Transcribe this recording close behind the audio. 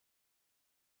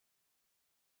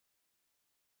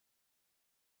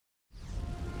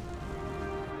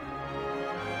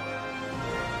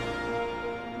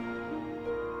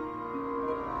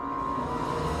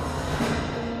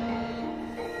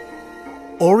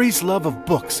Ori's love of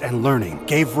books and learning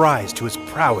gave rise to his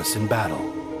prowess in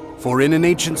battle. For in an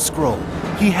ancient scroll,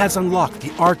 he has unlocked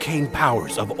the arcane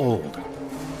powers of old.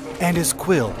 And his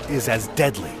quill is as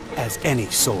deadly as any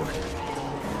sword.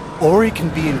 Ori can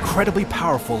be incredibly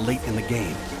powerful late in the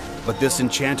game, but this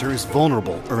enchanter is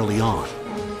vulnerable early on.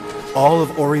 All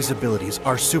of Ori's abilities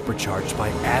are supercharged by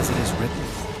As It Is Written,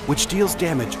 which deals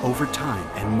damage over time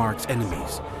and marks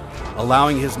enemies,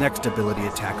 allowing his next ability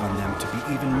attack on them to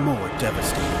be even more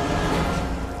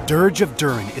devastating. Dirge of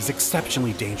Durin is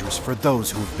exceptionally dangerous for those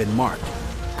who have been marked,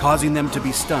 causing them to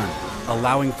be stunned,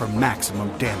 allowing for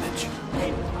maximum damage.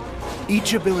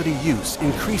 Each ability use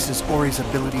increases Ori's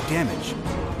ability damage,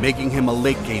 making him a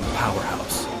late-game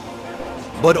powerhouse.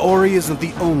 But Ori isn't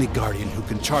the only Guardian who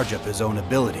can charge up his own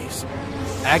abilities.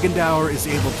 Agandaur is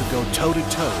able to go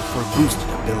toe-to-toe for boosted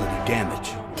ability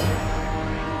damage.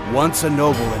 Once a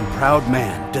noble and proud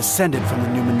man descended from the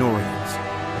Numenorians,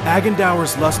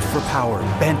 Agandaur's lust for power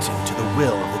bent him to the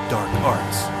will of the dark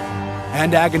arts.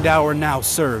 And Agandaur now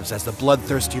serves as the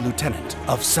bloodthirsty lieutenant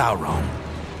of Sauron.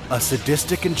 A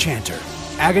sadistic enchanter,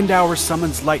 Agandaur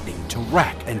summons lightning to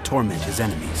rack and torment his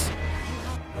enemies.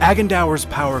 Agandaur's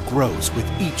power grows with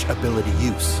each ability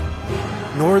use.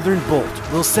 Northern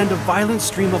Bolt will send a violent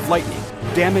stream of lightning,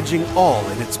 damaging all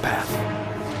in its path.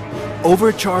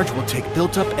 Overcharge will take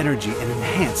built-up energy and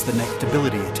enhance the next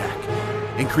ability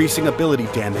attack, increasing ability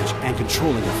damage and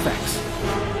controlling effects.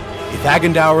 If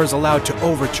Agandaur is allowed to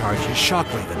overcharge his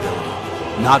Shockwave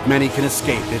ability, not many can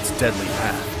escape its deadly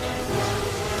path.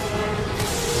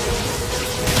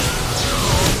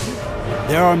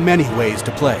 There are many ways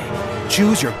to play.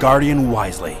 Choose your Guardian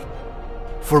wisely.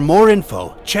 For more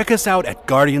info, check us out at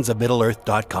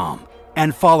guardiansofmiddle-earth.com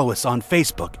and follow us on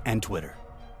Facebook and Twitter.